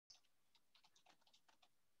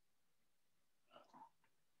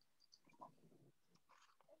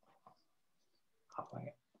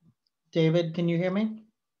David, can you hear me?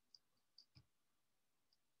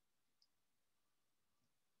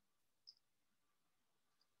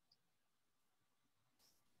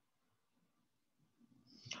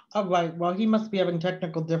 All right, well, he must be having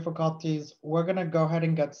technical difficulties. We're gonna go ahead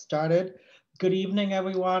and get started. Good evening,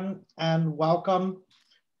 everyone, and welcome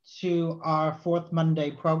to our fourth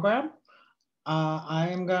Monday program. I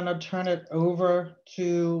am gonna turn it over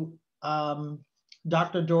to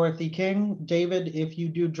Dr. Dorothy King. David, if you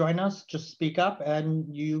do join us, just speak up and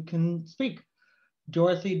you can speak.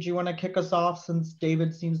 Dorothy, do you wanna kick us off since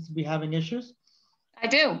David seems to be having issues? I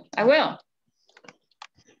do, I will.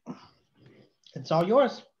 It's all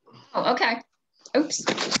yours. Oh, okay. Oops,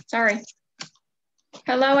 sorry.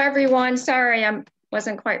 Hello, everyone. Sorry, I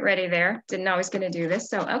wasn't quite ready there. Didn't know I was going to do this.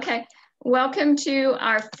 So, okay. Welcome to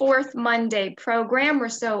our fourth Monday program. We're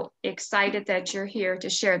so excited that you're here to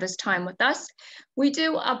share this time with us. We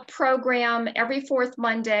do a program every fourth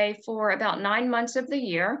Monday for about 9 months of the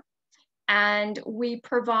year. And we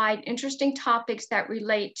provide interesting topics that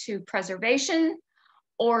relate to preservation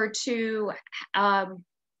or to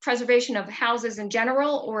preservation of houses in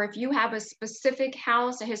general, or if you have a specific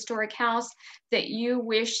house, a historic house that you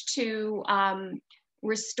wish to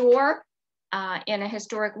restore in a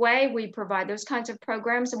historic way, we provide those kinds of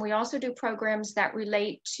programs. And we also do programs that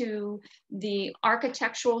relate to the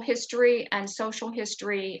architectural history and social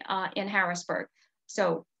history in Harrisburg.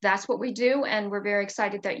 So that's what we do, and we're very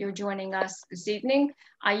excited that you're joining us this evening.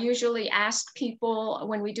 I usually ask people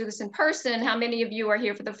when we do this in person, how many of you are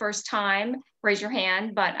here for the first time? Raise your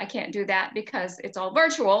hand, but I can't do that because it's all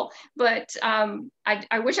virtual. But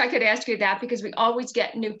I wish I could ask you that because we always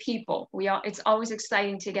get new people. It's always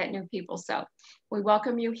exciting to get new people, so we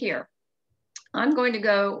welcome you here. I'm going to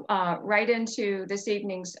go right into this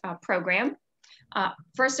evening's program.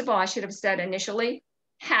 First of all, I should have said initially,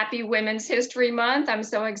 Happy Women's History Month. I'm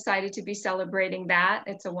so excited to be celebrating that.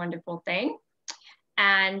 It's a wonderful thing.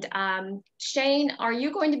 And Shane, are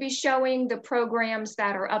you going to be showing the programs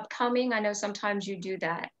that are upcoming? I know sometimes you do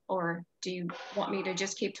that, or do you want me to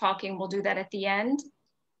just keep talking? We'll do that at the end.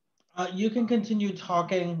 You can continue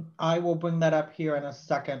talking. I will bring that up here in a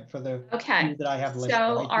second for the few that I have listed.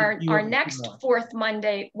 So our next fourth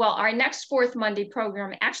Monday, well, our next fourth Monday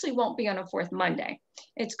program actually won't be on a fourth Monday.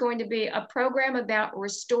 It's going to be a program about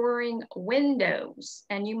restoring windows.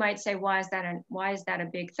 And you might say, why is that a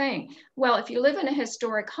big thing? Well, if you live in a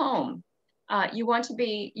historic home, you want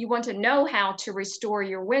to know how to restore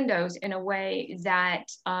your windows in a way that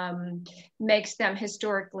makes them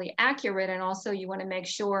historically accurate. And also you want to make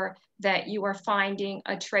sure that you are finding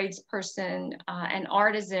a tradesperson, an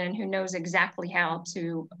artisan who knows exactly how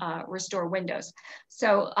to restore windows.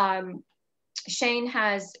 So Shane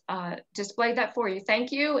has displayed that for you.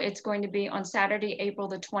 Thank you. It's going to be on Saturday, April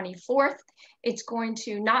the 24th. It's going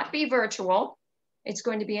to not be virtual. It's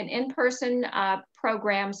going to be an in-person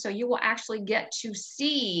program, so you will actually get to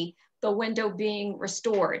see the window being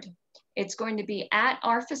restored. It's going to be at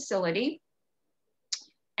our facility,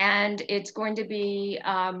 and it's going to be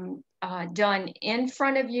done in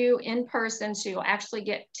front of you in person, so you'll actually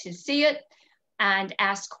get to see it and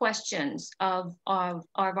ask questions of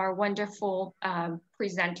our wonderful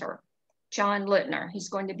presenter, John Littner. He's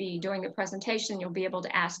going to be doing the presentation. You'll be able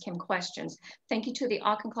to ask him questions. Thank you to the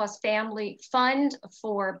Auchincloss Family Fund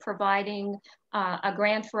for providing a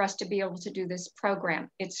grant for us to be able to do this program.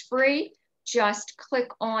 It's free. Just click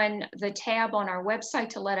on the tab on our website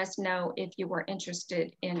to let us know if you were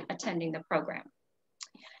interested in attending the program.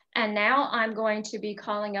 And now I'm going to be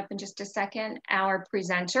calling up in just a second our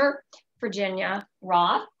presenter, Virginia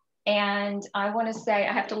Roth. And I want to say,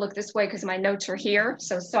 I have to look this way because my notes are here,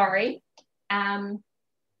 so sorry.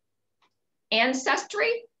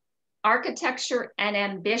 Ancestry, architecture, and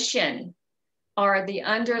ambition are the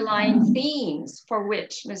underlying themes for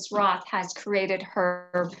which Ms. Roth has created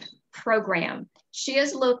her program. She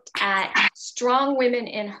has looked at strong women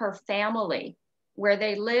in her family, where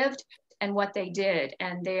they lived and what they did,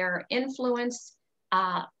 and their influence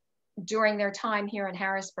during their time here in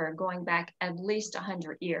Harrisburg, going back at least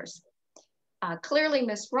 100 years. Clearly,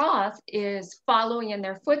 Ms. Roth is following in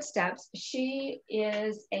their footsteps. She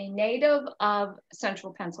is a native of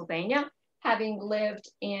Central Pennsylvania, having lived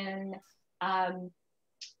in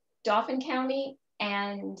Dauphin County,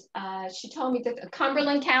 and she told me that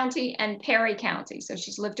Cumberland County and Perry County. So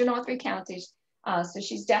she's lived in all three counties. So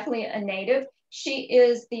she's definitely a native. She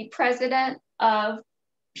is the president of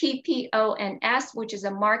PPONS, which is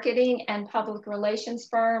a marketing and public relations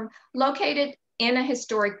firm located in a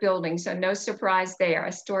historic building. So no surprise there, a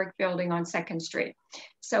historic building on 2nd Street.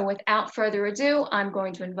 So without further ado, I'm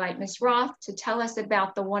going to invite Ms. Roth to tell us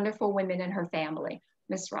about the wonderful women in her family.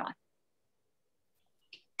 Ms. Roth.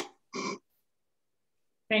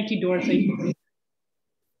 Thank you, Dorothy.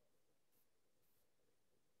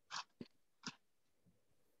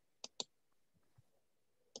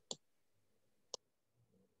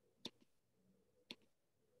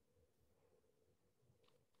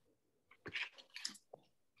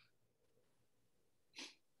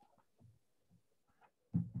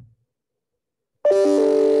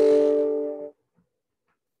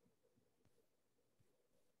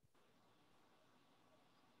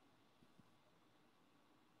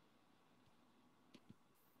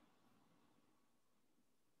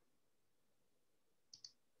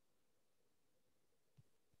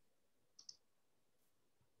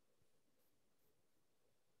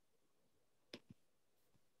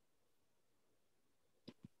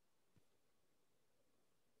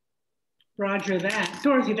 Roger that.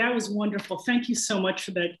 Dorothy, that was wonderful. Thank you so much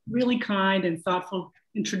for that really kind and thoughtful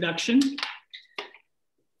introduction.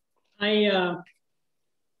 I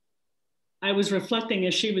was reflecting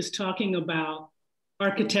as she was talking about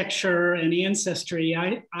architecture and ancestry.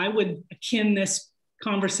 I would akin this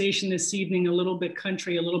conversation this evening a little bit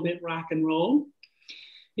country, a little bit rock and roll.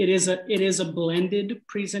 It is a blended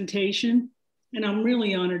presentation. And I'm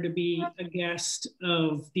really honored to be a guest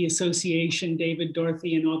of the association, David,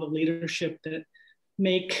 Dorothy, and all the leadership that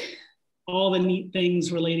make all the neat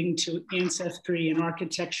things relating to ancestry and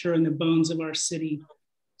architecture and the bones of our city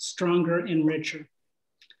stronger and richer.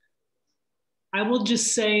 I will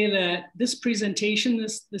just say that this presentation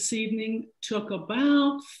this evening took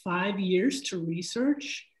about 5 years to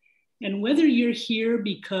research. And whether you're here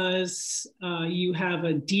because you have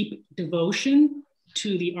a deep devotion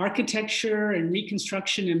to the architecture and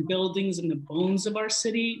reconstruction and buildings and the bones of our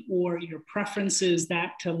city, or your preference is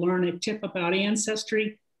that to learn a tip about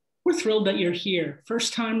ancestry, we're thrilled that you're here,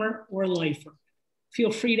 first timer or lifer. Feel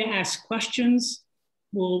free to ask questions.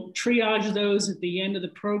 We'll triage those at the end of the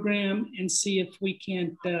program and see if we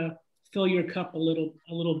can't fill your cup a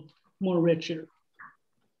little more richer.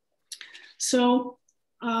 So,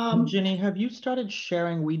 Ginny, have you started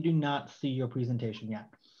sharing? We do not see your presentation yet.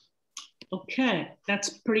 Okay, that's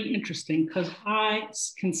pretty interesting because I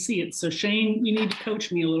can see it. So Shane, you need to coach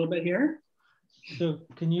me a little bit here. So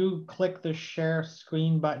can you click the share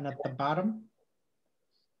screen button at the bottom?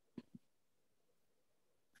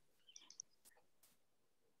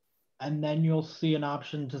 And then you'll see an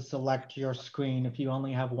option to select your screen. If you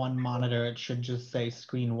only have one monitor, it should just say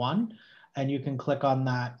screen 1. And you can click on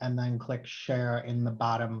that and then click share in the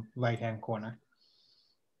bottom right-hand corner.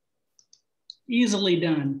 Easily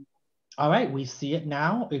done. All right, we see it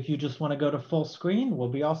now. If you just want to go to full screen, we'll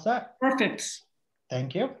be all set. Perfect.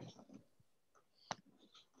 Thank you.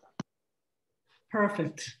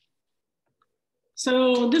 Perfect.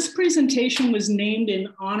 So this presentation was named in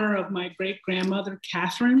honor of my great-grandmother,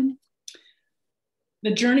 Catherine.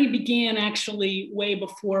 The journey began actually way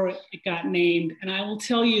before it got named. And I will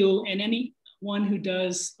tell you, and anyone who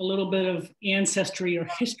does a little bit of ancestry or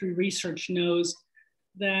history research knows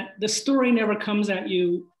that the story never comes at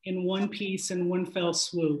you in one piece and one fell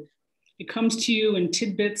swoop. It comes to you in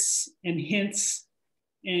tidbits and hints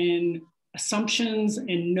and assumptions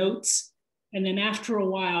and notes. And then after a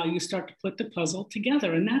while, you start to put the puzzle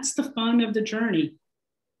together. And that's the fun of the journey.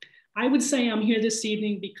 I would say I'm here this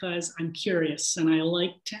evening because I'm curious and I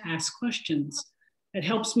like to ask questions. It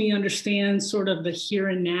helps me understand sort of the here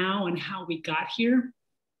and now and how we got here.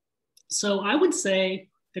 So I would say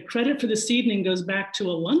the credit for this evening goes back to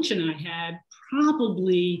a luncheon I had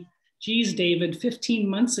probably, geez, David, 15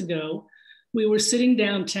 months ago. We were sitting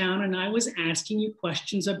downtown and I was asking you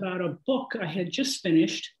questions about a book I had just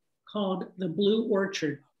finished called The Blue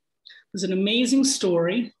Orchard. It was an amazing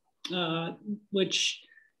story, which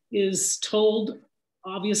is told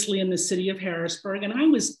obviously in the city of Harrisburg. And I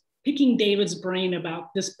was picking David's brain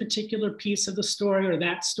about this particular piece of the story or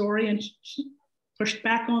that story. And he pushed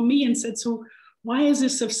back on me and said, so why is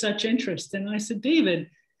this of such interest? And I said, David,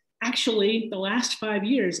 actually the last 5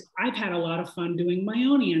 years, I've had a lot of fun doing my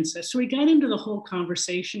own ancestry. So we got into the whole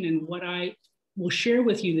conversation and what I will share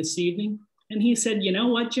with you this evening. And he said, you know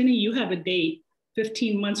what, Jenny, you have a date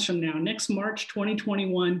 15 months from now, next March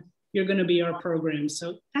 2021, you're going to be our program.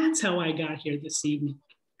 So that's how I got here this evening.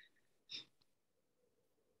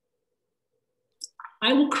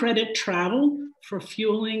 I will credit travel for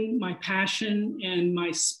fueling my passion and my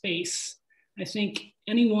space. I think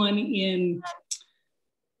anyone in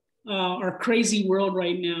our crazy world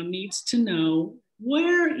right now needs to know,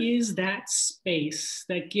 where is that space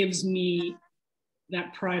that gives me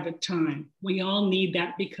that private time? We all need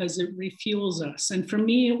that because it refuels us. And for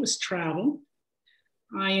me, it was travel.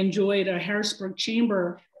 I enjoyed a Harrisburg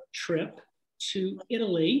Chamber trip to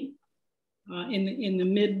Italy in the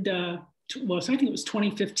mid well, so I think it was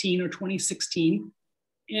 2015 or 2016.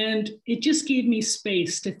 And it just gave me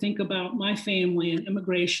space to think about my family and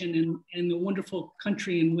immigration and the wonderful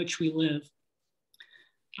country in which we live.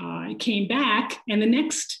 I came back, and the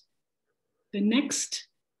next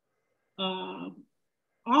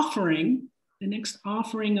offering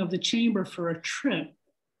of the chamber for a trip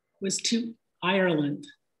was to Ireland.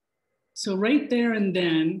 So right there and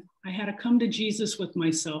then, I had to come to Jesus with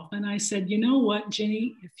myself. And I said, you know what,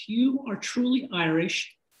 Ginny, if you are truly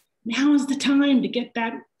Irish, now is the time to get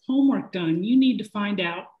that homework done. You need to find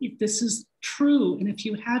out if this is true. And if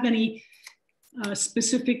you have any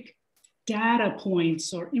specific data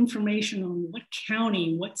points or information on what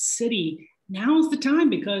county, what city, now is the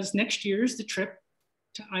time, because next year is the trip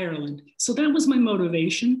to Ireland. So that was my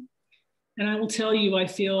motivation. And I will tell you, I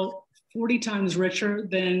feel 40 times richer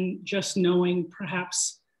than just knowing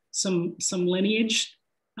perhaps some lineage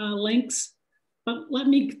links. But let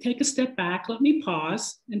me take a step back, let me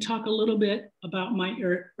pause and talk a little bit about my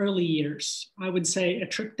early years. I would say a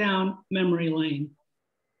trip down memory lane.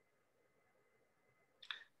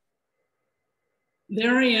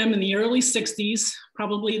 There I am in the early 60s,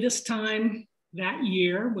 probably this time that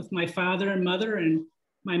year, with my father and mother and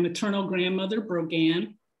my maternal grandmother,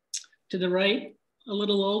 Brogan. To the right, a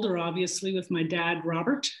little older, obviously, with my dad,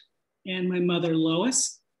 Robert, and my mother,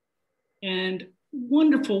 Lois. And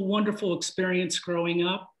wonderful, wonderful experience growing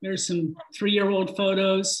up. There's some 3-year-old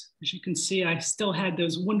photos. As you can see, I still had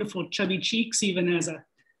those wonderful chubby cheeks, even as a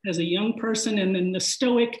young person. And then the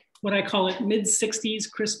stoic, what I call it,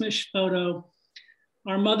 mid-60s Christmas photo.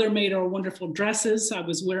 Our mother made our wonderful dresses. I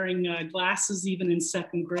was wearing glasses even in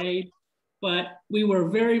 2nd grade, but we were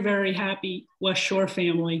very, very happy West Shore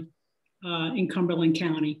family in Cumberland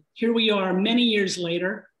County. Here we are many years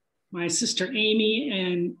later, my sister Amy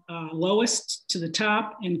and Lois to the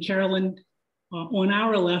top, and Carolyn on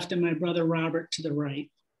our left, and my brother Robert to the right.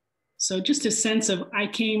 So just a sense of, I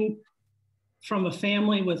came from a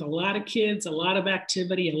family with a lot of kids, a lot of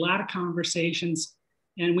activity, a lot of conversations,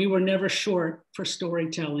 and we were never short for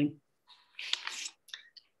storytelling.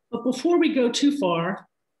 But before we go too far,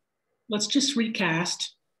 let's just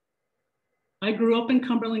recast. I grew up in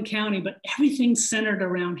Cumberland County, but everything centered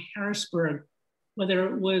around Harrisburg, whether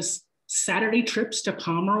it was Saturday trips to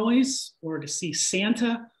Pomeroy's or to see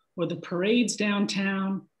Santa or the parades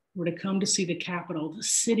downtown or to come to see the Capitol. The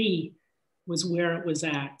city was where it was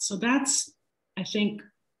at. So that's, I think,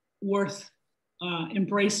 worth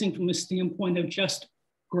embracing from the standpoint of just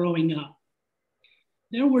growing up.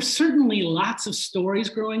 There were certainly lots of stories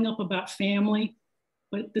growing up about family,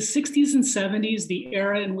 but the 60s and 70s, the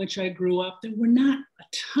era in which I grew up, there were not a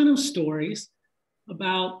ton of stories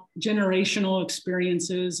about generational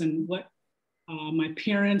experiences and what my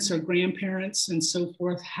parents or grandparents and so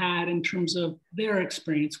forth had in terms of their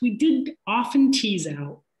experience. We did often tease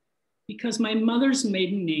out, because my mother's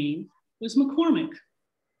maiden name was McCormick.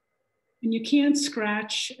 And you can't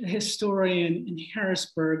scratch a historian in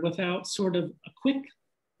Harrisburg without sort of a quick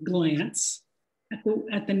glance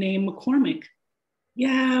at the name McCormick.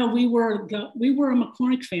 Yeah, we were a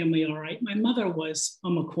McCormick family, all right. My mother was a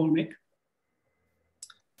McCormick,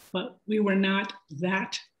 but we were not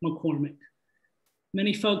that McCormick.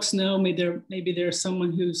 Many folks know, maybe there's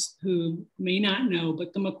someone who may not know,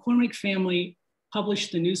 but the McCormick family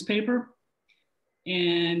published the newspaper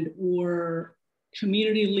and were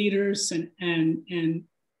community leaders and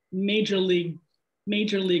major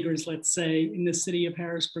leaguers, let's say, in the city of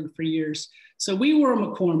Harrisburg for years. So we were a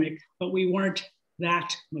McCormick, but we weren't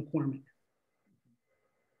that McCormick.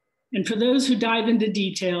 And for those who dive into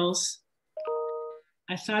details,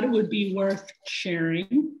 I thought it would be worth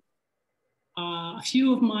sharing a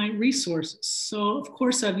few of my resources. So of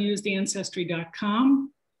course I've used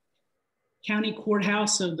ancestry.com, county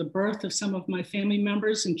courthouse of the birth of some of my family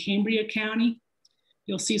members in Cambria County.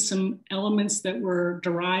 You'll see some elements that were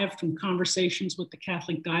derived from conversations with the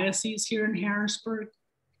Catholic Diocese here in Harrisburg.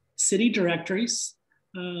 City directories.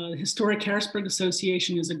 The Historic Harrisburg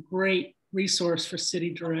Association is a great resource for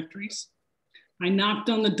city directories. I knocked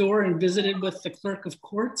on the door and visited with the Clerk of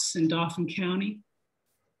Courts in Dauphin County.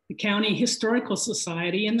 The County Historical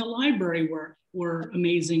Society and the library were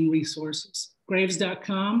amazing resources.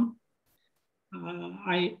 Graves.com.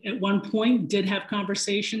 I, at one point, did have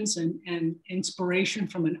conversations and inspiration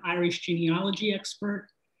from an Irish genealogy expert.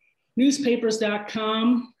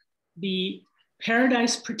 Newspapers.com, the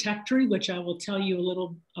Paradise Protectory, which I will tell you a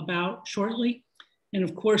little about shortly, and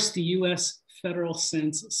of course, the US Federal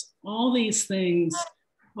Census. All these things,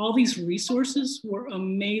 all these resources were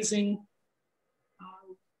amazing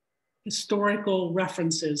historical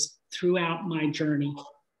references throughout my journey.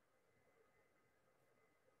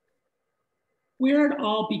 where it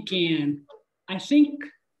all began, I think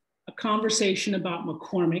a conversation about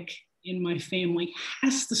McCormick in my family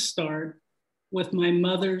has to start with my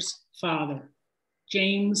mother's father,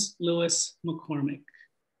 James Lewis McCormick.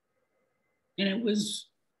 And it was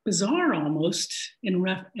bizarre almost in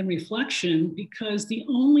reflection, because the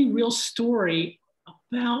only real story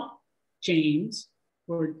about James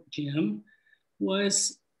or Jim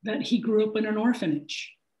was that he grew up in an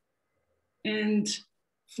orphanage. And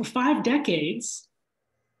for 5 decades,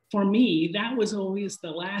 for me, that was always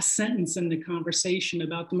the last sentence in the conversation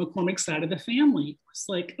about the McCormick side of the family. It's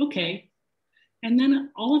like, okay. And then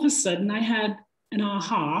all of a sudden I had an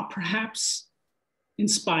aha, perhaps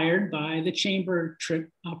inspired by the chamber trip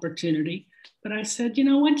opportunity. But I said, you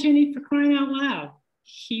know what, Jenny, for crying out loud,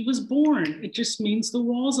 he was born. It just means the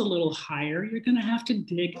wall's a little higher. You're gonna have to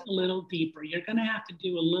dig a little deeper. You're gonna have to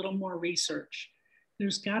do a little more research.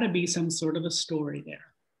 There's gotta be some sort of a story there.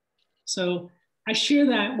 So I share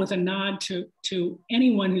that with a nod to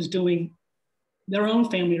anyone who's doing their own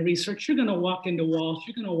family research. You're gonna walk into walls,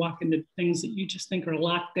 you're gonna walk into things that you just think are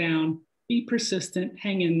locked down. Be persistent,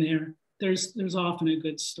 hang in there. There's often a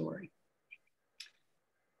good story.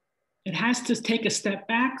 It has to take a step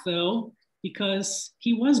back though, because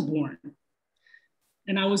he was born.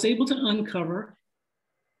 And I was able to uncover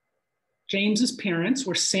James's parents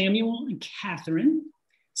were Samuel and Catherine.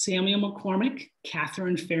 Samuel McCormick,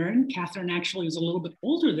 Catherine Farron. Catherine actually was a little bit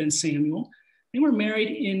older than Samuel. They were married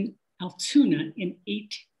in Altoona in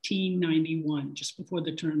 1891, just before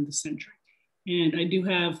the turn of the century. And I do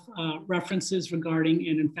have references regarding,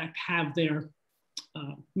 and in fact have their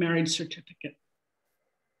marriage certificate.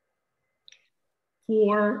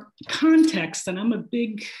 For context, and I'm a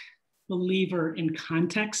big believer in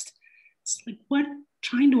context, it's like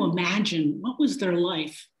trying to imagine what was their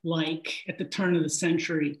life like at the turn of the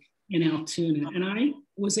century in Altoona. And I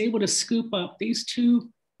was able to scoop up these 2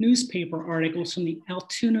 newspaper articles from the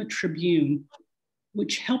Altoona Tribune,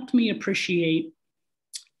 which helped me appreciate,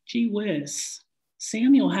 gee whiz,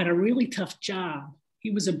 Samuel had a really tough job. He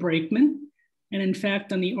was a brakeman. And in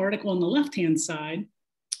fact, on the article on the left-hand side,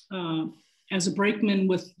 as a brakeman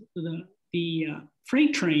with the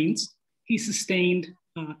freight trains, he sustained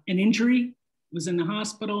an injury, was in the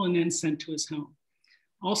hospital, and then sent to his home.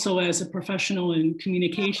 Also, as a professional in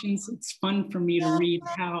communications, it's fun for me to read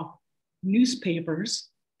how newspapers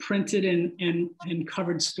printed and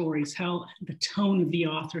covered stories, how the tone of the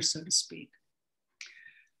author, so to speak.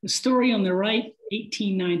 The story on the right,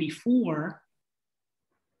 1894,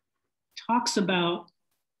 talks about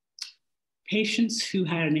patients who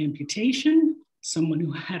had an amputation, someone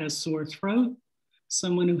who had a sore throat,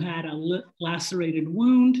 someone who had a lacerated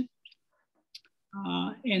wound,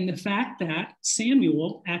 and the fact that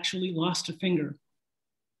Samuel actually lost a finger.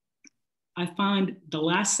 I find the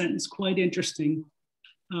last sentence quite interesting.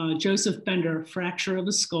 Joseph Bender, fracture of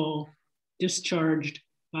the skull, discharged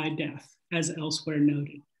by death, as elsewhere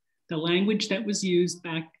noted. The language that was used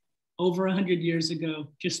back over 100 years ago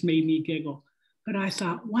just made me giggle. But I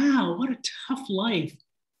thought, wow, what a tough life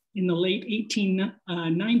in the late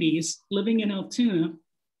 1890s, living in Altoona,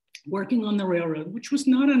 working on the railroad, which was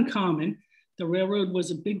not uncommon. The railroad was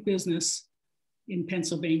a big business in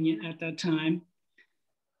Pennsylvania at that time.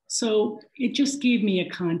 So it just gave me a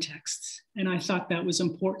context. And I thought that was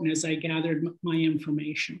important as I gathered my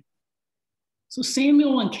information. So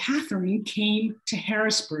Samuel and Catherine came to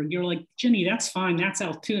Harrisburg. You're like, Jenny, that's fine, that's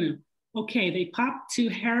Altoona. Okay, they popped to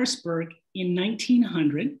Harrisburg in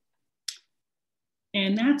 1900.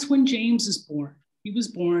 And that's when James is born. He was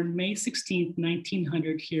born May 16th,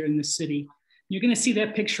 1900 here in the city. You're gonna see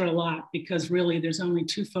that picture a lot because really there's only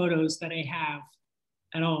 2 photos that I have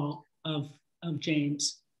at all of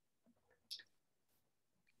James.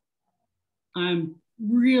 I'm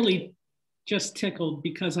really just tickled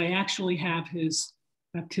because I actually have his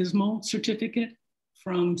baptismal certificate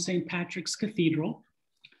from St. Patrick's Cathedral.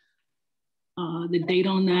 The date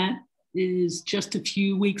on that is just a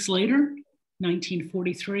few weeks later,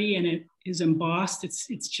 1943, and it is embossed.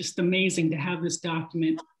 It's just amazing to have this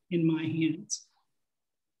document in my hands.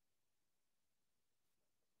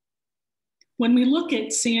 When we look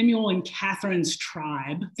at Samuel and Catherine's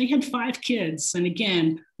tribe, they had 5 kids. And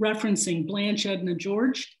again, referencing Blanche Edna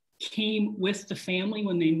George came with the family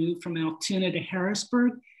when they moved from Altoona to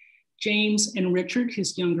Harrisburg. James and Richard,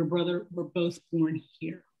 his younger brother, were both born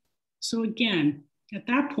here. So again, at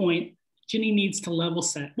that point, Ginny needs to level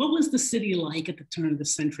set. What was the city like at the turn of the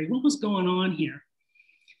century? What was going on here?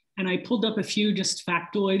 And I pulled up a few just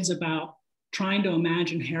factoids about trying to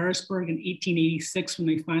imagine Harrisburg in 1886 when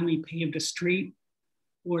they finally paved a street,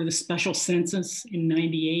 or the special census in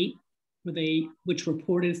 98. which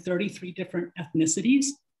reported 33 different ethnicities.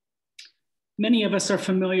 Many of us are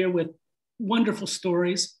familiar with wonderful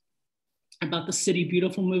stories about the City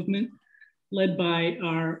Beautiful movement, led by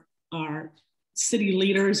our city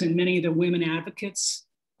leaders and many of the women advocates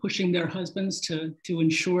pushing their husbands to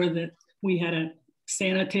ensure that we had a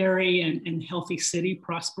sanitary and healthy city,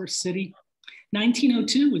 prosperous city.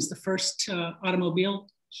 1902 was the first automobile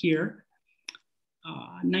here.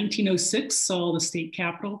 1906 saw the state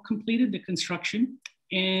capitol completed, the construction,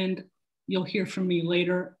 and you'll hear from me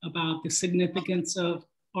later about the significance of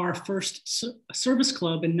our first service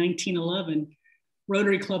club in 1911,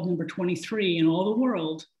 Rotary Club number 23 in all the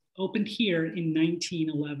world, opened here in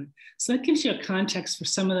 1911. So that gives you a context for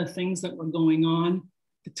some of the things that were going on at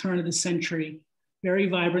the turn of the century. Very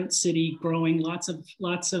vibrant city, growing, lots of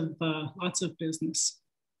business.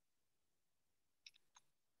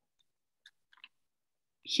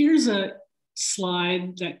 Here's a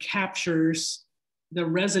slide that captures the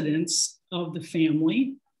residents of the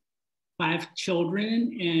family, 5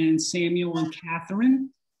 children, and Samuel and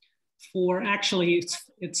Catherine. For actually,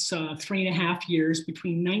 it's 3.5 years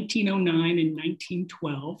between 1909 and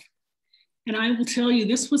 1912. And I will tell you,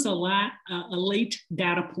 this was a late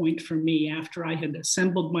data point for me after I had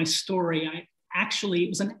assembled my story. It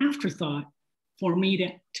was an afterthought for me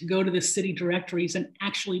to go to the city directories and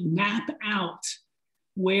actually map out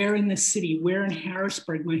where in the city, where in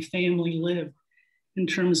Harrisburg my family lived in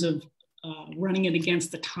terms of running it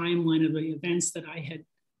against the timeline of the events that I had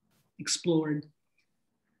explored.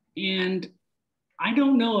 And I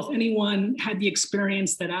don't know if anyone had the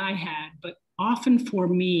experience that I had, but often for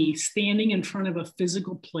me, standing in front of a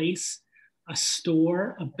physical place, a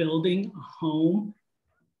store, a building, a home,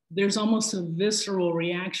 there's almost a visceral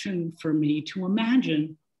reaction for me to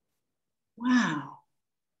imagine, wow,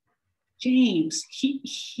 James,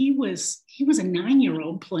 he was a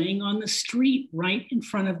 9-year-old playing on the street right in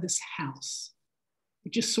front of this house.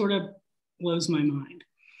 It just sort of blows my mind.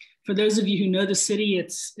 For those of you who know the city,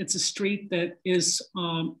 it's a street that is,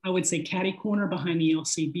 I would say, catty corner behind the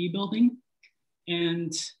LCB building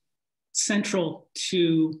and central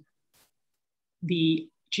to the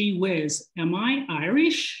gee whiz, am I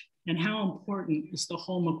Irish? And how important is the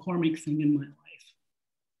whole McCormick thing in my life?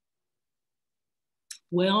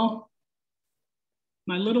 Well,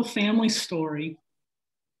 my little family story,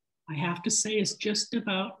 I have to say, is just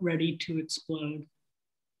about ready to explode.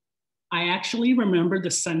 I actually remember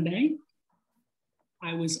the Sunday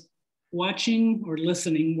I was watching, or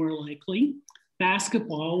listening more likely,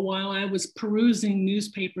 basketball while I was perusing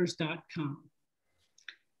newspapers.com.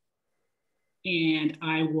 And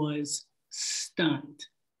I was stunned.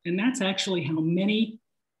 And that's actually how many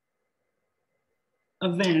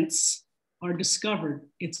events are discovered.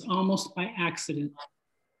 It's almost by accident.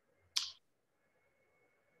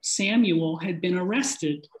 Samuel had been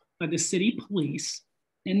arrested by the city police,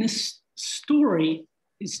 and this story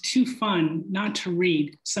is too fun not to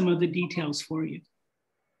read some of the details for you.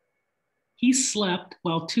 He slept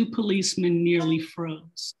while 2 policemen nearly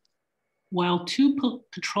froze, while 2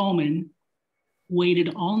 patrolmen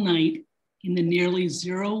waited all night in the nearly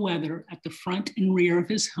zero weather at the front and rear of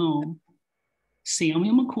his home.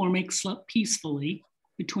 Samuel McCormick slept peacefully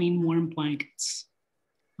between warm blankets.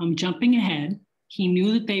 I'm jumping ahead. He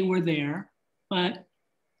knew that they were there, but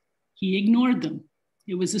he ignored them.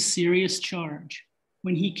 It was a serious charge.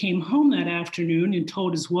 When he came home that afternoon and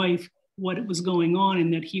told his wife what was going on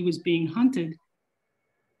and that he was being hunted,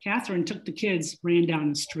 Catherine took the kids, ran down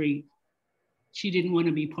the street. She didn't want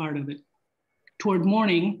to be part of it. Toward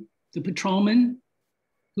morning, the patrolman,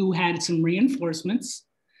 who had some reinforcements,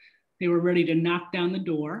 they were ready to knock down the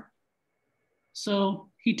door. So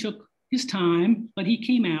he took his time, but he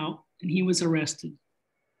came out and he was arrested.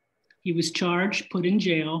 He was charged, put in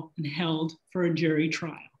jail, and held for a jury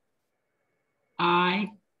trial. I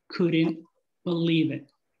couldn't believe it.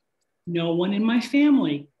 No one in my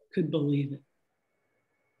family could believe it.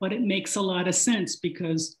 But it makes a lot of sense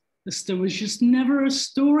because there was just never a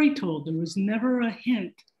story told. There was never a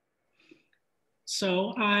hint.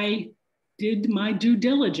 So I did my due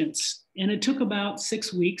diligence, and it took about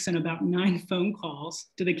 6 weeks and about 9 phone calls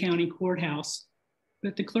to the county courthouse.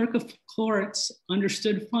 But the clerk of courts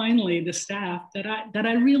understood finally, the staff, that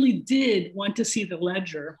I really did want to see the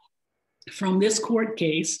ledger from this court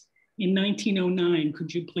case in 1909.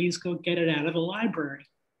 Could you please go get it out of the library?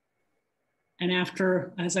 And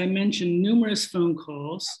after, as I mentioned, numerous phone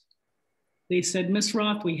calls, they said, Miss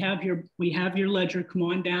Roth, we have your ledger. Come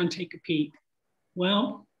on down, take a peek.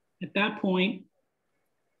 Well, at that point,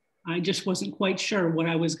 I just wasn't quite sure what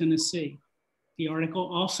I was going to see. The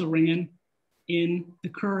article also ran in the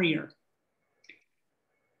Courier.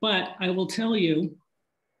 But I will tell you,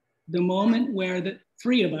 the moment where the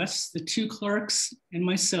three of us, the two clerks and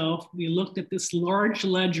myself, we looked at this large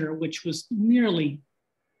ledger, which was nearly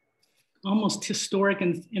almost historic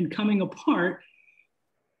and coming apart,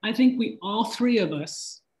 I think we, all three of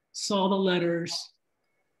us, saw the letters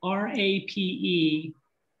RAPE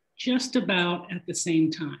just about at the same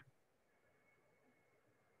time.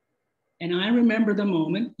 And I remember the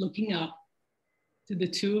moment looking up to the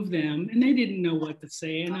two of them, and they didn't know what to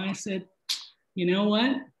say. And I said, you know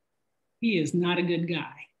what? He is not a good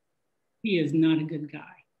guy. He is not a good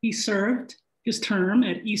guy. He served his term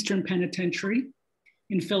at Eastern Penitentiary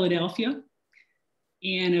in Philadelphia.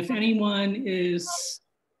 And if anyone is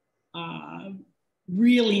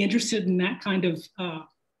really interested in that kind of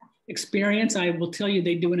experience, I will tell you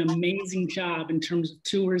they do an amazing job in terms of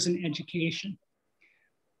tours and education.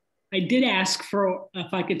 I did ask for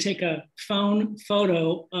if I could take a phone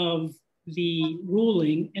photo of the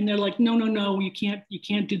ruling, and they're like, no, you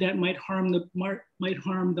can't do that. Might harm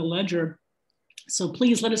the ledger. So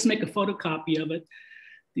please let us make a photocopy of it.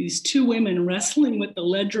 These two women wrestling with the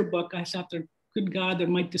ledger book. I thought, good God, they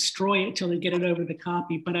might destroy it till they get it over the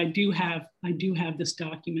copy. But I do have this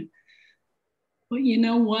document. But you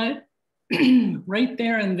know what? Right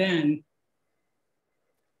there and then,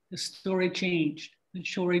 the story changed.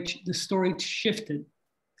 The story shifted.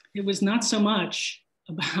 It was not so much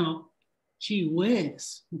about, gee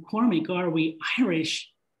whiz, McCormick, are we Irish?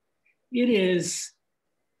 It is,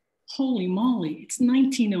 holy moly, it's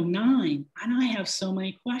 1909, and I have so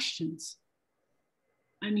many questions.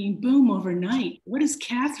 I mean, boom, overnight. What does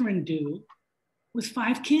Catherine do with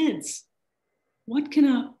 5 kids? What can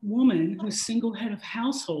a woman who's single head of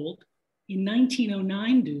household in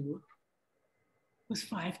 1909 do with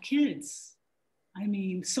 5 kids? I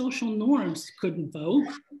mean, social norms, couldn't vote.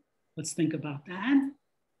 Let's think about that.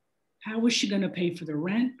 How was she going to pay for the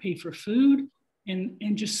rent, pay for food, and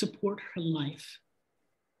just support her life?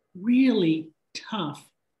 Really tough,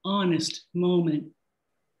 honest moment.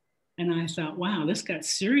 And I thought, wow, this got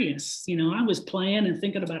serious. You know, I was playing and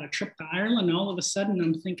thinking about a trip to Ireland. All of a sudden,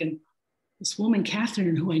 I'm thinking, this woman,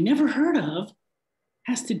 Catherine, who I never heard of,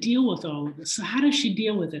 has to deal with all of this. So how does she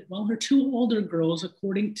deal with it? Well, her 2 older girls,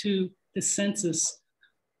 according to the census,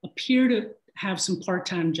 appear to have some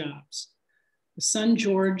part-time jobs. The son,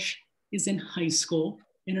 George, is in high school,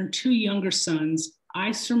 and her 2 younger sons,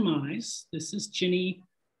 I surmise, this is Ginny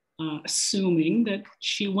assuming that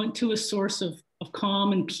she went to a source of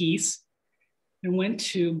calm and peace and went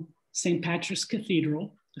to St. Patrick's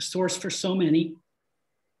Cathedral, a source for so many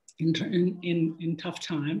in tough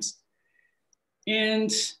times.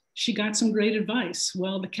 And she got some great advice.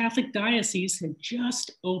 Well, the Catholic diocese had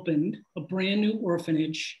just opened a brand new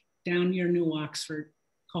orphanage down near New Oxford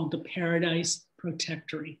called the Paradise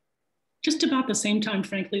Protectory. Just about the same time,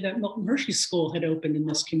 frankly, that Milton Hershey School had opened in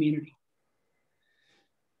this community.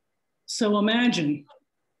 So imagine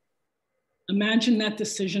that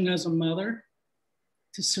decision as a mother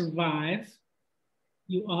to survive.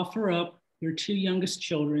 You offer up your 2 youngest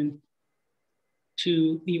children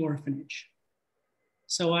to the orphanage.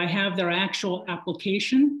 So I have their actual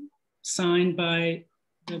application signed by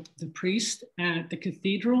the priest at the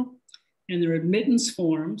cathedral, and their admittance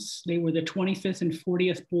forms. They were the 25th and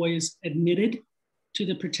 40th boys admitted to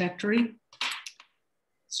the protectory.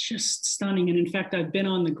 It's just stunning. And in fact, I've been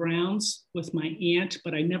on the grounds with my aunt,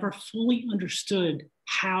 but I never fully understood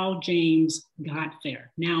how James got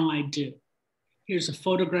there. Now I do. Here's a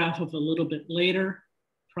photograph of a little bit later,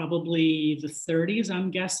 probably the 30s, I'm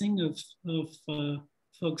guessing, of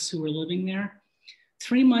folks who were living there.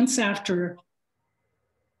 3 months after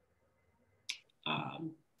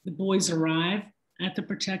the boys arrive at the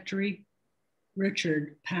protectory,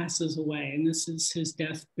 Richard passes away, and this is his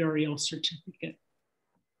death burial certificate.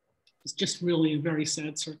 It's just really a very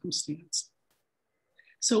sad circumstance.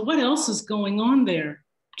 So what else is going on there?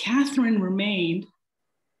 Catherine remained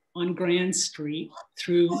on Grand Street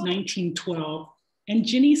through 1912, and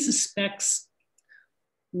Ginny suspects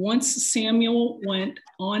once Samuel went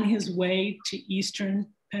on his way to Eastern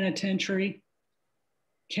Penitentiary,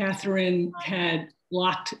 Catherine had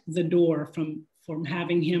locked the door from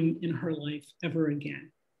having him in her life ever again.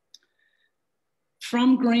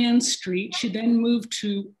 From Grand Street, she then moved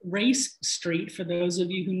to Race Street, for those of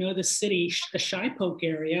you who know the city, the Shipoke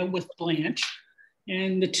area, with Blanche.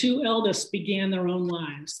 And the 2 eldest began their own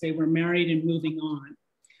lives. They were married and moving on.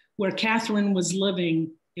 Where Catherine was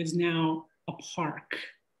living is now a park.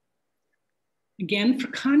 Again, for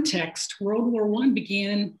context, World War I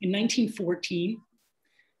began in 1914.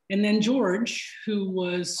 And then George, who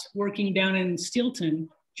was working down in Steelton,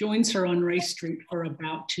 joins her on Race Street for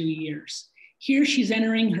about 2 years. Here she's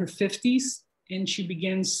entering her 50s and she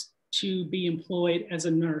begins to be employed as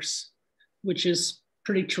a nurse, which is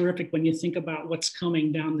pretty terrific when you think about what's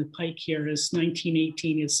coming down the pike here as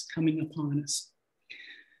 1918 is coming upon us.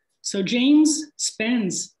 So James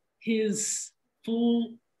spends his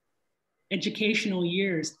full educational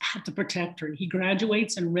years at the Protectorate. He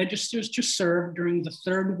graduates and registers to serve during the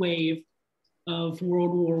third wave of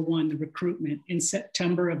World War I, the recruitment, in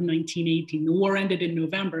September of 1918. The war ended in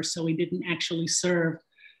November, so he didn't actually serve,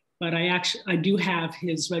 but I do have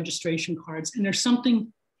his registration cards. And there's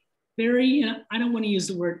something very, I don't want to use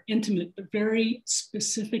the word intimate, but very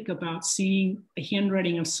specific about seeing the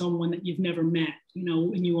handwriting of someone that you've never met. You know,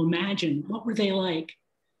 when you imagine, what were they like?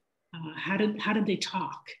 How did they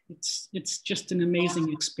talk? It's just an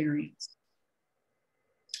amazing experience.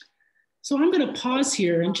 So I'm going to pause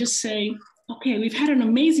here and just say, okay, we've had an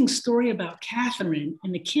amazing story about Catherine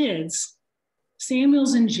and the kids.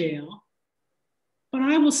 Samuel's in jail. But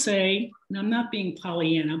I will say, and I'm not being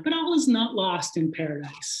Pollyanna, but all is not lost in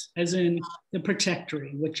paradise, as in the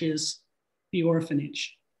Protectorate, which is the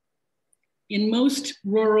orphanage. In most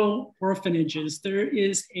rural orphanages, there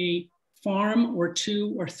is a farm or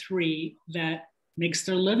two or three that makes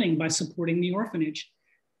their living by supporting the orphanage.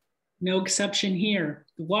 No exception here.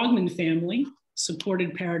 The Wagman family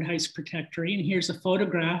supported Paradise Protectorate, and here's a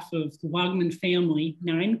photograph of the Wagman family,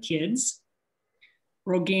 9 kids.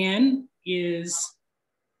 Brogan is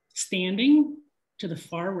standing to the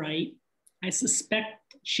far right. I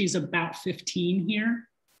suspect she's about 15 here.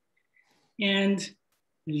 And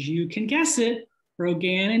as you can guess it,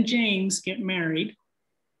 Brogan and James get married.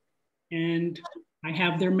 And I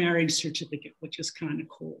have their marriage certificate, which is kind of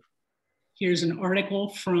cool. Here's an article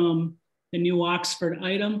from the New Oxford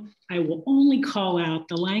Item. I will only call out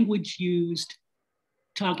the language used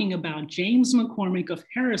talking about James McCormick of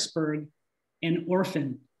Harrisburg, an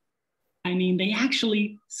orphan. I mean, they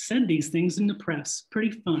actually said these things in the press.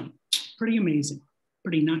 Pretty fun, pretty amazing,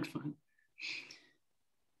 pretty not fun.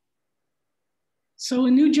 So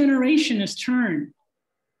a new generation has turned.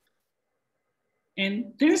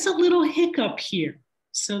 And there's a little hiccup here.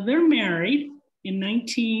 So they're married in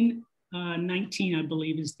 1919, I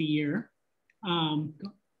believe is the year.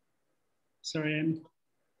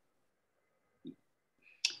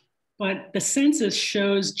 But the census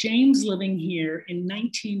shows James living here in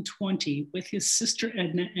 1920 with his sister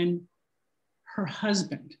Edna and her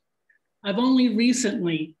husband. I've only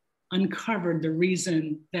recently uncovered the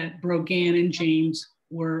reason that Brogan and James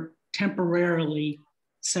were temporarily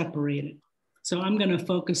separated. So I'm going to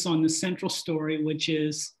focus on the central story, which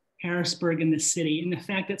is Harrisburg and the city, and the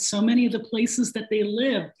fact that so many of the places that they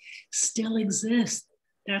live still exist.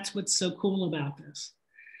 That's what's so cool about this.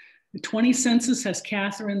 The 20 census has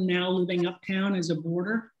Catherine now living uptown as a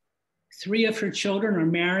boarder. 3 of her children are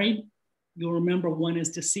married. You'll remember one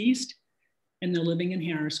is deceased, and they're living in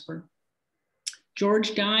Harrisburg.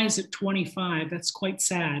 George dies at 25. That's quite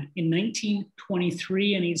sad. In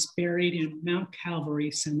 1923, and he's buried in Mount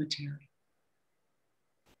Calvary Cemetery.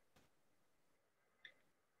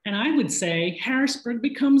 And I would say Harrisburg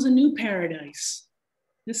becomes a new paradise.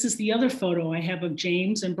 This is the other photo I have of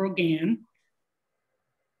James and Brogan.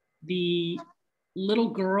 The little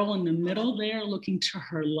girl in the middle there looking to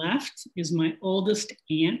her left is my oldest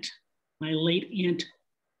aunt, my late Aunt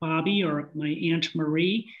Bobby, or my Aunt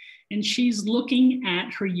Marie. And she's looking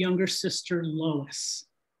at her younger sister, Lois,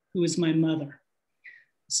 who is my mother.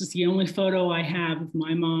 This is the only photo I have of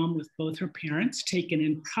my mom with both her parents, taken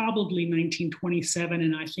in probably 1927,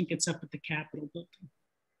 and I think it's up at the Capitol building.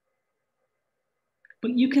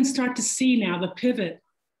 But you can start to see now the pivot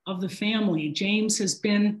of the family. James has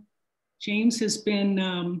been, I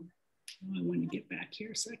want to get back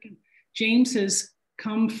here a second. James has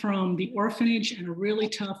come from the orphanage in a really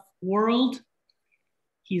tough world.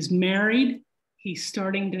 He's married. He's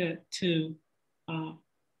starting to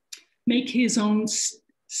make his own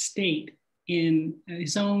state in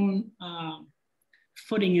his own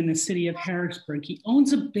footing in the city of Harrisburg. He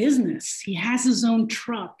owns a business. He has his own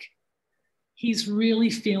truck. He's really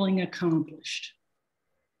feeling accomplished.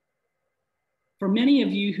 For many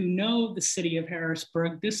of you who know the city of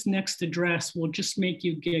Harrisburg, this next address will just make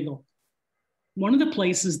you giggle. One of the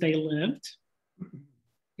places they lived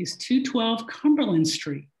is 212 Cumberland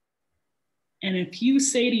Street. And if you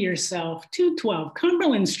say to yourself, 212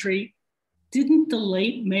 Cumberland Street, didn't the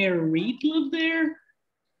late Mayor Reed live there?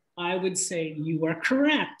 I would say you are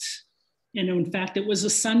correct. And in fact, it was a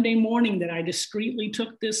Sunday morning that I discreetly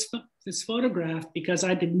took this photograph because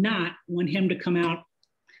I did not want him to come out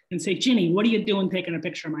and say, Ginny, what are you doing taking a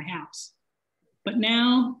picture of my house? But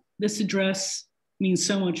now this address means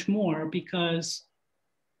so much more because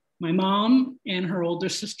My mom and her older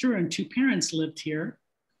sister and 2 parents lived here.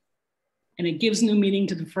 And it gives new meaning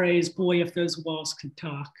to the phrase, boy, if those walls could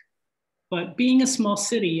talk. But being a small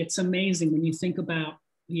city, it's amazing when you think about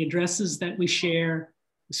the addresses that we share,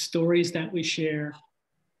 the stories that we share.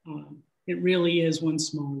 It really is one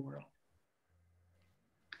small world.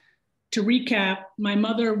 To recap, my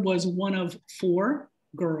mother was one of 4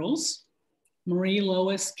 girls: Marie,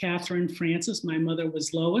 Lois, Catherine, Frances. My mother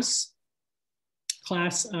was Lois, born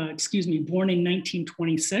in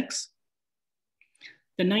 1926.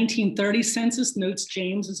 The 1930 census notes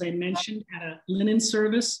James, as I mentioned, had a linen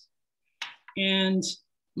service. And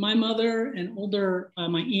my mother and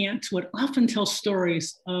my aunt would often tell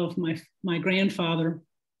stories of my grandfather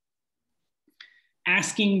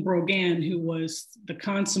asking Brogan, who was the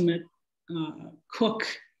consummate cook,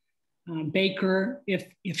 baker,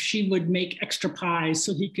 if she would make extra pies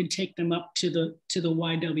so he could take them up to the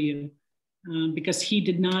YW, because he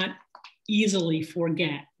did not easily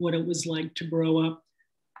forget what it was like to grow up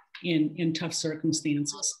in tough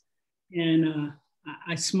circumstances. And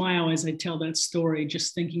I smile as I tell that story,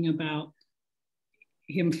 just thinking about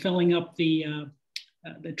him filling up the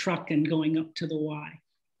truck and going up to the Y.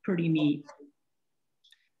 Pretty neat.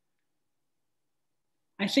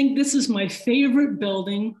 I think this is my favorite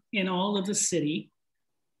building in all of the city,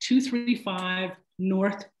 235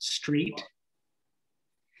 North Street.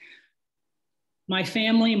 My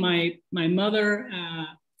family, my mother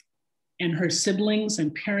and her siblings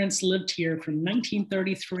and parents lived here from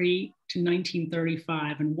 1933 to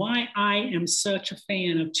 1935. And why I am such a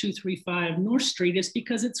fan of 235 North Street is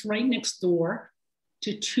because it's right next door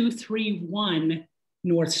to 231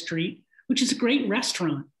 North Street, which is a great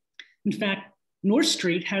restaurant. In fact, North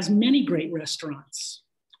Street has many great restaurants: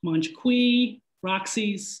 Monjaqui,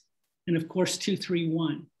 Roxy's, and of course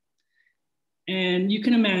 231. And you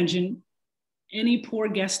can imagine any poor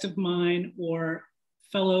guest of mine or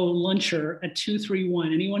fellow luncher at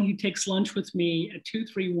 231, anyone who takes lunch with me at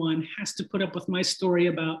 231 has to put up with my story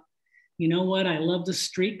about, you know what, I love the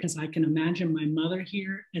street because I can imagine my mother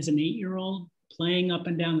here as an 8-year-old playing up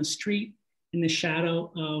and down the street in the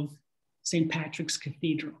shadow of St. Patrick's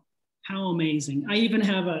Cathedral. How amazing. I even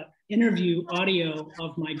have an interview audio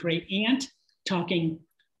of my great aunt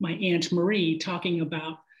my Aunt Marie talking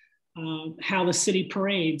about how the city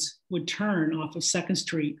parades would turn off of 2nd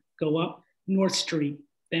Street, go up North Street,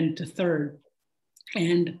 then to 3rd.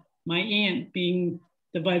 And my aunt, being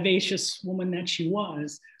the vivacious woman that she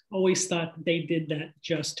was, always thought that they did that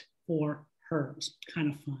just for her. It was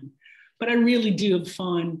kind of fun. But I really do have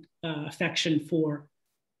fond affection for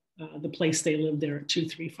the place they lived there at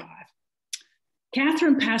 235.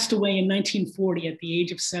 Catherine passed away in 1940 at the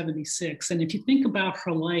age of 76. And if you think about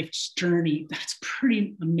her life's journey, that's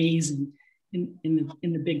pretty amazing in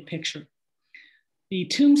the big picture. The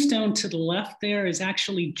tombstone to the left there is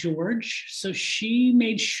actually George. So she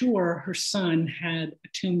made sure her son had a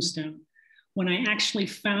tombstone. When I actually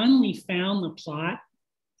finally found the plot,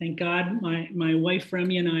 thank God my wife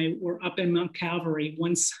Remy and I were up in Mount Calvary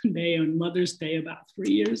one Sunday on Mother's Day about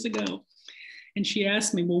 3 years ago. And she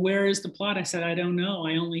asked me, well, where is the plot? I said, I don't know.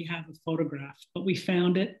 I only have a photograph, but we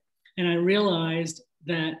found it. And I realized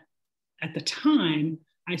that at the time,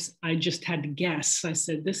 I just had to guess. I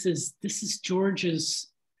said, this is George's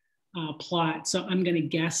plot. So I'm going to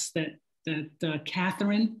guess that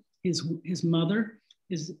Catherine, his mother,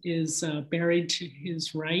 is buried to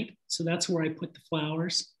his right. So that's where I put the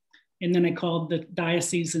flowers. And then I called the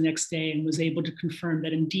diocese the next day and was able to confirm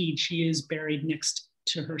that indeed she is buried next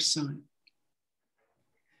to her son.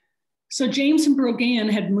 So James and Brogan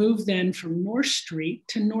had moved then from North Street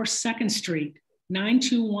to North 2nd Street.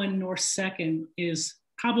 921 North 2nd is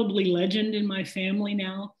probably legend in my family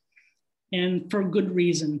now, and for good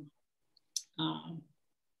reason. The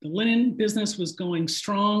linen business was going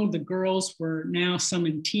strong. The girls were now some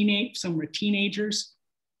were teenagers,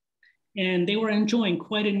 and they were enjoying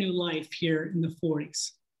quite a new life here in the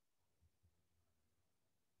 40s.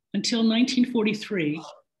 Until 1943,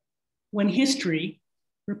 when history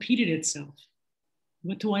repeated itself.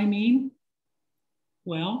 What do I mean?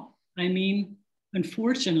 Well, I mean,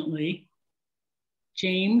 unfortunately,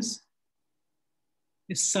 James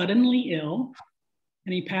is suddenly ill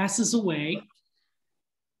and he passes away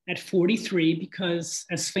at 43 because,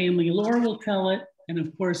 as family lore will tell it, and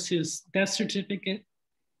of course his death certificate,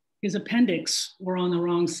 his appendix were on the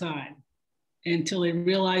wrong side. Until they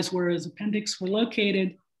realized where his appendix were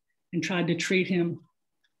located and tried to treat him,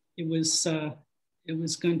 it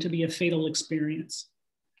was going to be a fatal experience.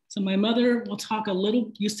 So my mother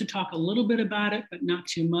used to talk a little bit about it, but not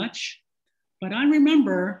too much. But I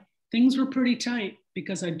remember things were pretty tight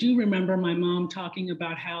because I do remember my mom talking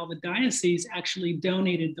about how the diocese actually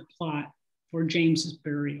donated the plot for James's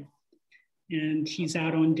burial. And he's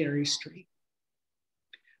out on Derry Street.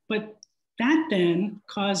 But that then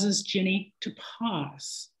causes Ginny to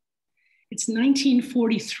pause. It's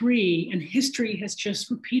 1943 and history has just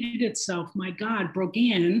repeated itself. My God,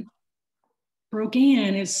 Brogan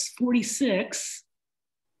is 46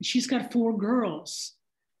 and she's got 4 girls.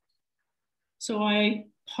 So I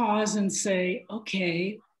pause and say,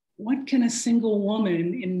 okay, what can a single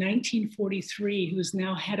woman in 1943 who's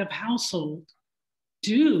now head of household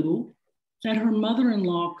do that her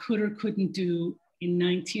mother-in-law could or couldn't do in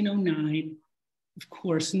 1909, of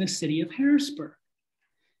course, in the city of Harrisburg?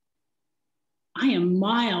 I am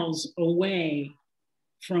miles away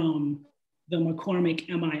from the McCormick,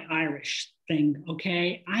 am I Irish thing,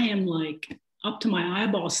 okay? I am like up to my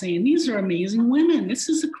eyeballs saying, these are amazing women. This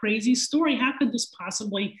is a crazy story. How could this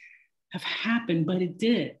possibly have happened? But it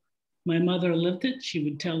did. My mother lived it. She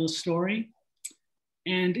would tell the story.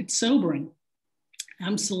 And it's sobering,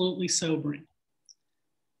 absolutely sobering.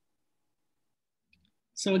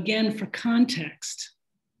 So again, for context,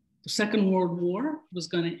 the Second World War was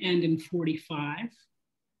going to end in 45.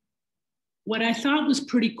 What I thought was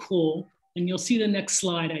pretty cool, and you'll see the next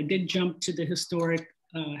slide, I did jump to the Historic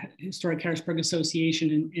Harrisburg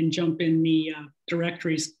Association and jump in the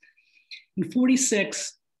directories. In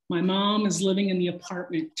 46, my mom is living in the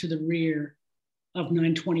apartment to the rear of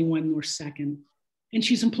 921 North 2nd, and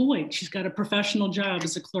she's employed. She's got a professional job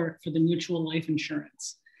as a clerk for the Mutual Life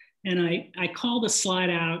Insurance. And I called the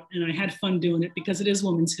slide out and I had fun doing it because it is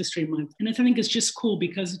Women's History Month. And I think it's just cool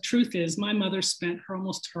because the truth is my mother spent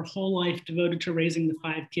almost her whole life devoted to raising the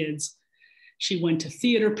 5 kids. She went to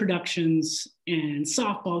theater productions and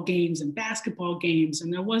softball games and basketball games.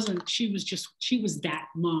 And she was that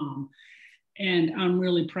mom. And I'm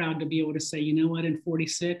really proud to be able to say, you know what, in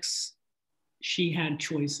 46, she had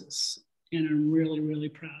choices. And I'm really, really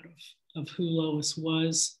proud of who Lois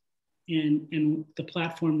was. And the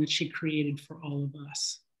platform that she created for all of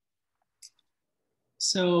us.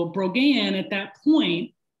 So Brogan, at that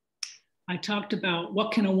point, I talked about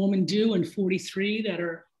what can a woman do in 43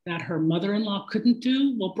 that her mother-in-law couldn't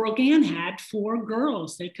do? Well, Brogan had 4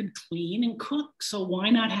 girls. They could clean and cook, so why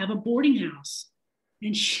not have a boarding house?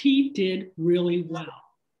 And she did really well.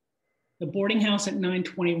 The boarding house at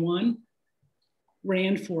 921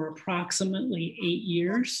 ran for approximately 8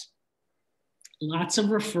 years. Lots of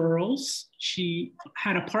referrals. She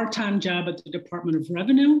had a part-time job at the Department of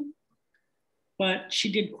Revenue, but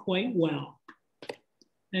she did quite well.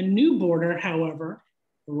 A new boarder, however,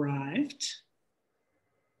 arrived.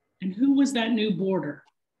 And who was that new boarder?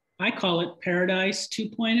 I call it Paradise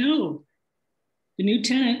 2.0. The new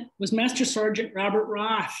tenant was Master Sergeant Robert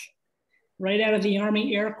Roth, right out of the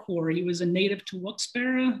Army Air Corps. He was a native to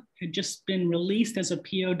Wilkes-Barre, had just been released as a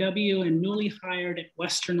POW and newly hired at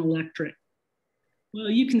Western Electric. Well,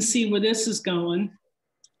 you can see where this is going.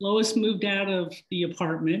 Lois moved out of the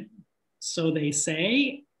apartment, so they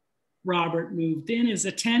say. Robert moved in as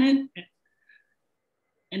a tenant.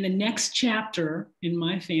 And the next chapter in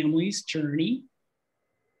my family's journey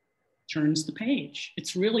turns the page.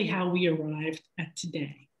 It's really how we arrived at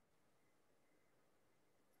today.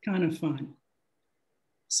 Kind of fun.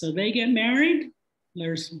 So they get married.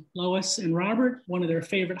 There's Lois and Robert, one of their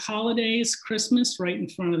favorite holidays, Christmas, right in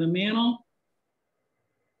front of the mantle.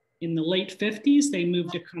 In the late 50s, they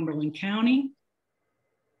moved to Cumberland County.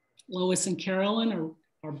 Lois and Carolyn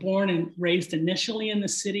are born and raised initially in the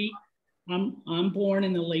city. I'm born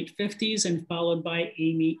in the late 50s and followed by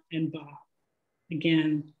Amy and Bob.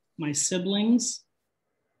 Again, my siblings.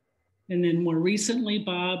 And then more recently,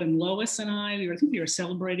 Bob and Lois and I think we were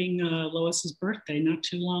celebrating Lois's birthday not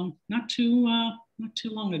too long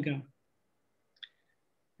ago.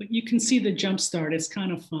 But you can see the jump start, it's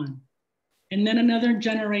kind of fun. And then another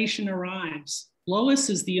generation arrives. Lois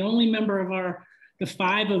is the only member of the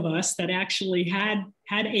 5 of us that actually had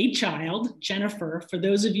a child, Jennifer. For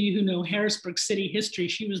those of you who know Harrisburg City history,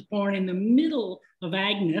 she was born in the middle of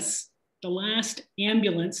Agnes, the last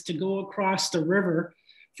ambulance to go across the river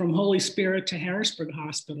from Holy Spirit to Harrisburg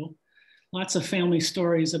Hospital. Lots of family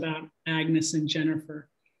stories about Agnes and Jennifer.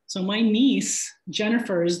 So my niece,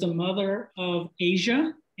 Jennifer, is the mother of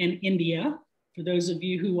Asia and India. For those of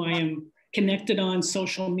you who I am connected on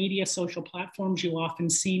social media, social platforms, you often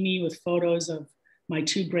see me with photos of my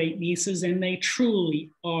 2 great nieces, and they truly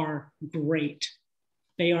are great.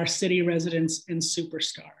 They are city residents and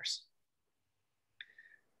superstars.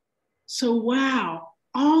 So wow,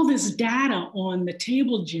 all this data on the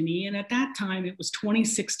table, Ginny, and at that time it was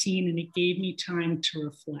 2016 and it gave me time to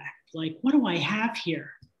reflect. Like, what do I have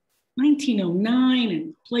here? 1909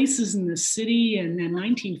 and places in the city, and then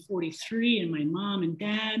 1943 and my mom and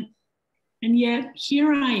dad. And yet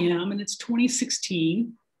here I am, and it's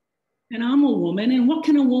 2016, and I'm a woman. And what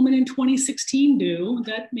can a woman in 2016 do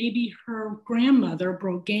that maybe her grandmother,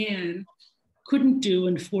 Brogan, couldn't do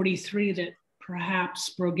in 43 that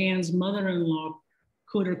perhaps Brogan's mother-in-law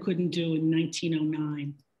could or couldn't do in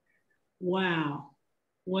 1909? Wow.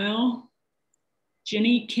 Well,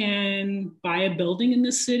 Ginny can buy a building in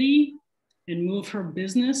the city and move her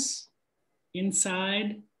business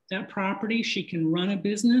inside that property. She can run a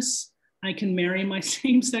business. I can marry my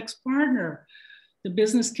same-sex partner. The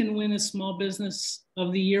business can win a Small Business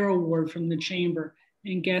of the Year award from the chamber.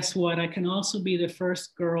 And guess what? I can also be the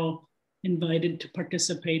first girl invited to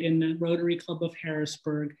participate in the Rotary Club of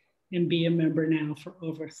Harrisburg and be a member now for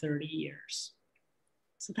over 30 years.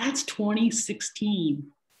 So that's 2016.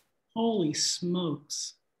 Holy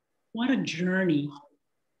smokes. What a journey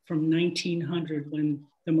from 1900 when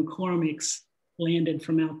the McCormicks landed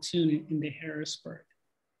from Altoona into Harrisburg.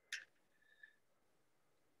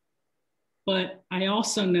 But I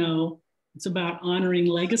also know it's about honoring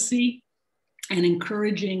legacy and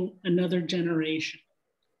encouraging another generation.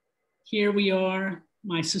 Here we are,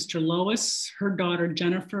 my sister Lois, her daughter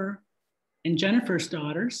Jennifer, and Jennifer's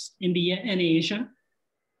daughters, India and Asia.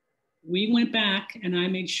 We went back and I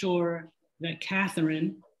made sure that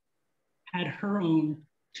Catherine had her own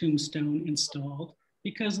tombstone installed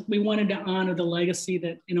because we wanted to honor the legacy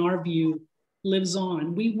that, in our view, lives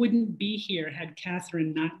on. We wouldn't be here had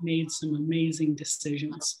Catherine not made some amazing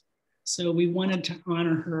decisions. So we wanted to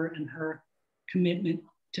honor her and her commitment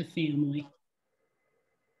to family.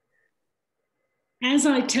 As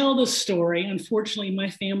I tell the story, unfortunately,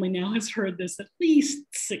 my family now has heard this at least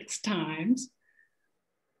 6 times.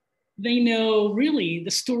 They know really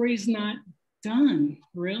the story's not done,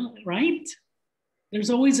 really, right?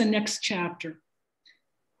 There's always a next chapter.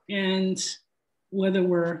 And whether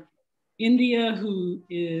we're India, who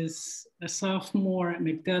is a sophomore at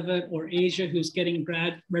McDevitt, or Asia, who's getting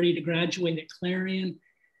ready to graduate at Clarion,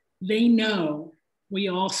 they know we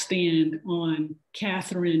all stand on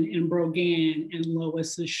Catherine and Brogan and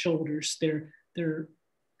Lois's shoulders, their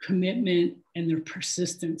commitment and their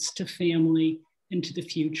persistence to family and to the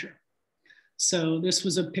future. So this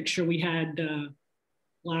was a picture we had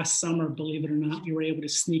last summer, believe it or not. You were able to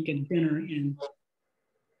sneak a dinner in.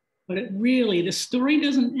 But it really, the story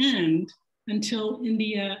doesn't end until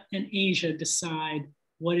India and Asia decide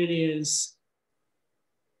what it is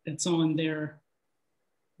that's on their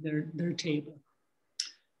table.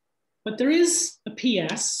 But there is a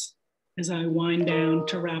PS as I wind down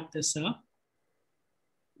to wrap this up.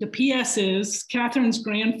 The PS is Catherine's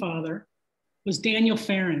grandfather was Daniel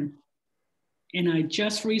Farron. And I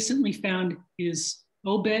just recently found his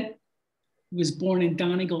obit. He was born in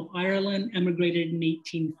Donegal, Ireland, emigrated in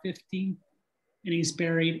 1850, and he's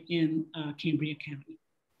buried in Cambria County.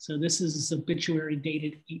 So this is his obituary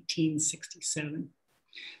dated 1867.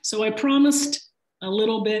 So I promised a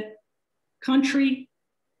little bit country,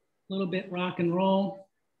 a little bit rock and roll,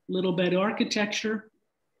 a little bit architecture,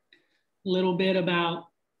 a little bit about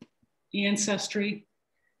ancestry.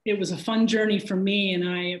 It was a fun journey for me, and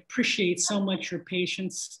I appreciate so much your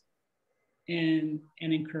patience and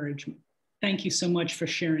encouragement. Thank you so much for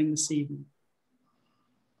sharing this evening.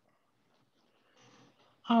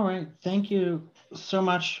 All right, thank you so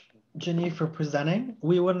much, Ginny, for presenting.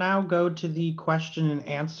 We will now go to the question and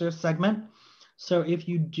answer segment. So if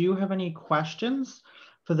you do have any questions,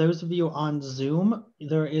 for those of you on Zoom,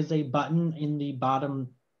 there is a button in the bottom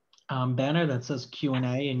banner that says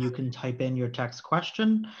Q&A, and you can type in your text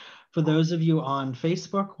question. For those of you on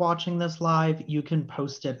Facebook watching this live, you can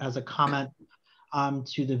post it as a comment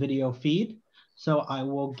to the video feed. So I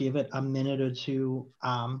will give it a minute or two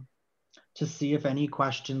to see if any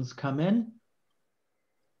questions come in.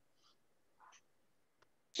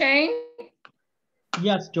 Jane?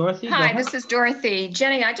 Yes, Dorothy. Hi, this is Dorothy.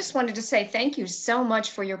 Jenny, I just wanted to say thank you so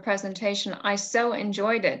much for your presentation. I so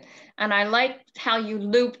enjoyed it. And I liked how you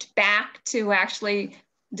looped back to actually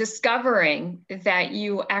discovering that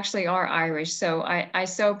you actually are Irish. So I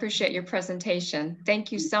so appreciate your presentation.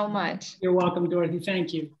 Thank you so much. You're welcome, Dorothy.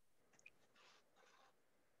 Thank you.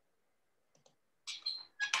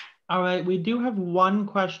 All right, we do have one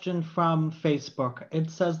question from Facebook. It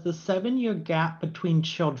says, the 7-year gap between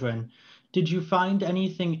children, did you find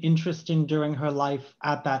anything interesting during her life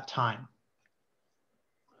at that time?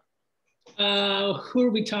 Who are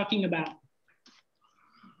we talking about?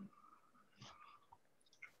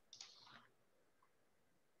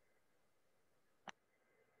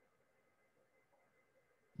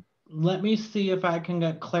 Let me see if I can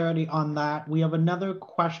get clarity on that. We have another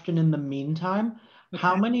question in the meantime. Okay.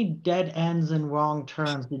 How many dead ends and wrong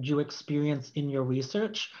turns did you experience in your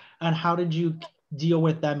research, and how did you deal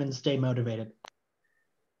with them and stay motivated?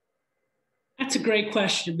 That's a great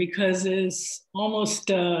question, because it's almost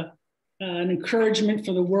an encouragement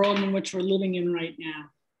for the world in which we're living in right now.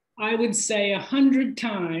 I would say 100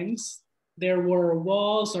 times there were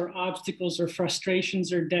walls or obstacles or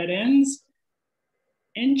frustrations or dead ends.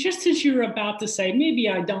 And just as you're about to say, maybe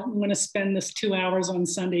I don't want to spend this 2 hours on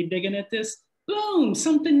Sunday digging at this, boom,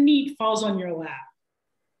 something neat falls on your lap.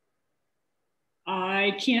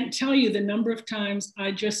 I can't tell you the number of times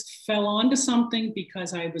I just fell onto something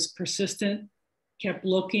because I was persistent, kept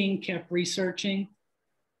looking, kept researching.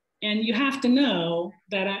 And you have to know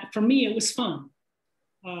that for me, it was fun.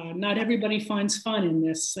 Not everybody finds fun in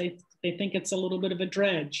this. They think it's a little bit of a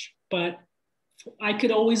dredge, but I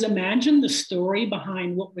could always imagine the story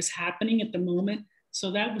behind what was happening at the moment. So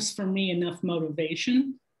that was for me enough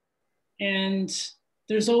motivation. And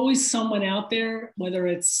there's always someone out there, whether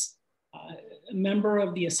it's a member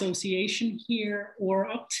of the association here, or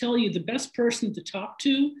I'll tell you, the best person to talk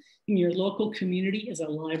to in your local community is a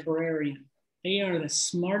librarian. They are the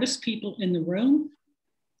smartest people in the room.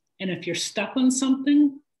 And if you're stuck on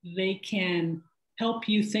something, they can help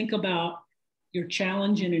you think about your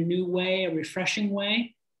challenge in a new way, a refreshing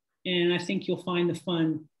way. And I think you'll find the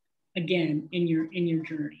fun again in your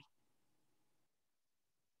journey.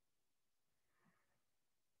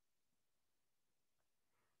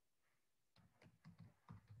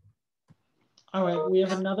 All right, we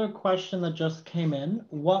have another question that just came in.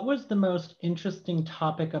 What was the most interesting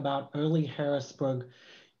topic about early Harrisburg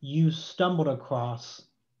you stumbled across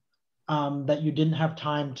that you didn't have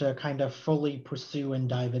time to kind of fully pursue and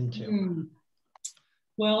dive into?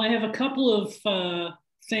 Well, I have a couple of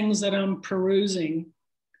things that I'm perusing.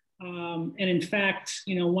 And in fact,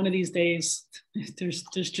 you know, one of these days, there's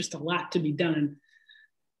just a lot to be done.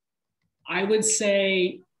 I would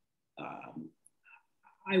say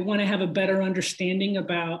I want to have a better understanding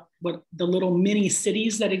about what the little mini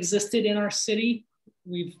cities that existed in our city.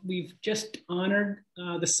 We've just honored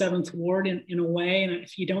the 7th Ward in a way. And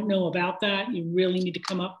if you don't know about that, you really need to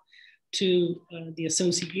come up to the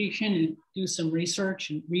association and do some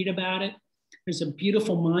research and read about it. There's a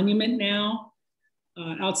beautiful monument now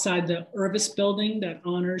outside the Irvis building that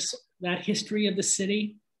honors that history of the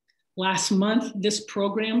city. Last month, this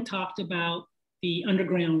program talked about the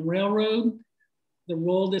Underground Railroad, the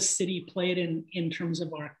role this city played in terms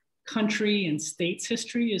of our country and state's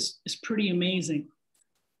history is pretty amazing.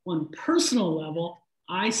 On a personal level,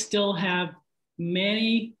 I still have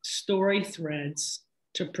many story threads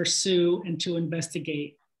to pursue and to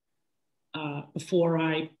investigate before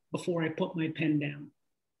I put my pen down.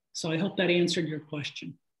 So I hope that answered your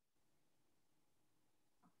question.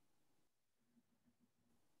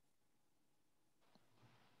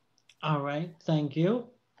 All right, thank you.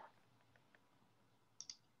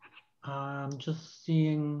 I'm just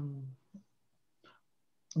seeing,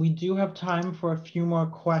 we do have time for a few more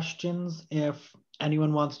questions if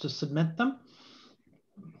anyone wants to submit them.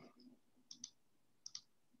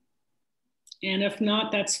 And if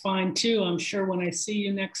not, that's fine too. I'm sure when I see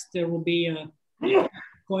you next, there will be a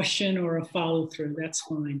question or a follow through. That's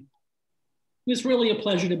fine. It was really a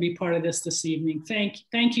pleasure to be part of this evening.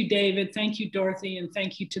 Thank you, David. Thank you, Dorothy. And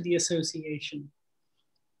thank you to the association.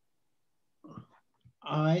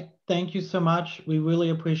 All right, thank you so much. We really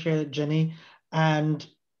appreciate it, Jenny. And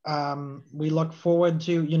we look forward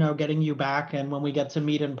to, you know, getting you back, and when we get to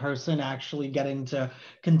meet in person, actually getting to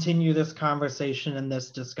continue this conversation and this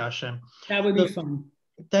discussion. That would be fun.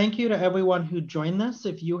 Thank you to everyone who joined this.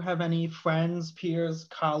 If you have any friends, peers,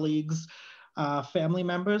 colleagues, family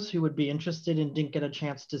members who would be interested and didn't get a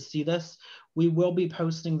chance to see this, we will be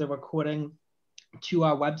posting the recording to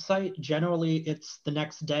our website. Generally, it's the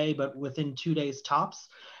next day, but within 2 days tops,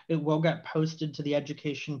 it will get posted to the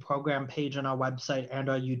education program page on our website and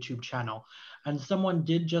our YouTube channel. And someone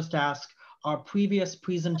did just ask, our previous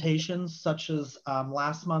presentations, such as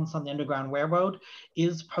last month's on the Underground Railroad,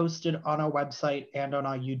 is posted on our website and on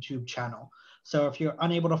our YouTube channel. So if you're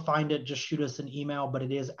unable to find it, just shoot us an email, but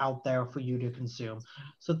it is out there for you to consume.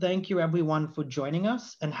 So thank you everyone for joining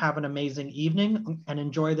us, and have an amazing evening and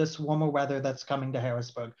enjoy this warmer weather that's coming to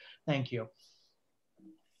Harrisburg. Thank you.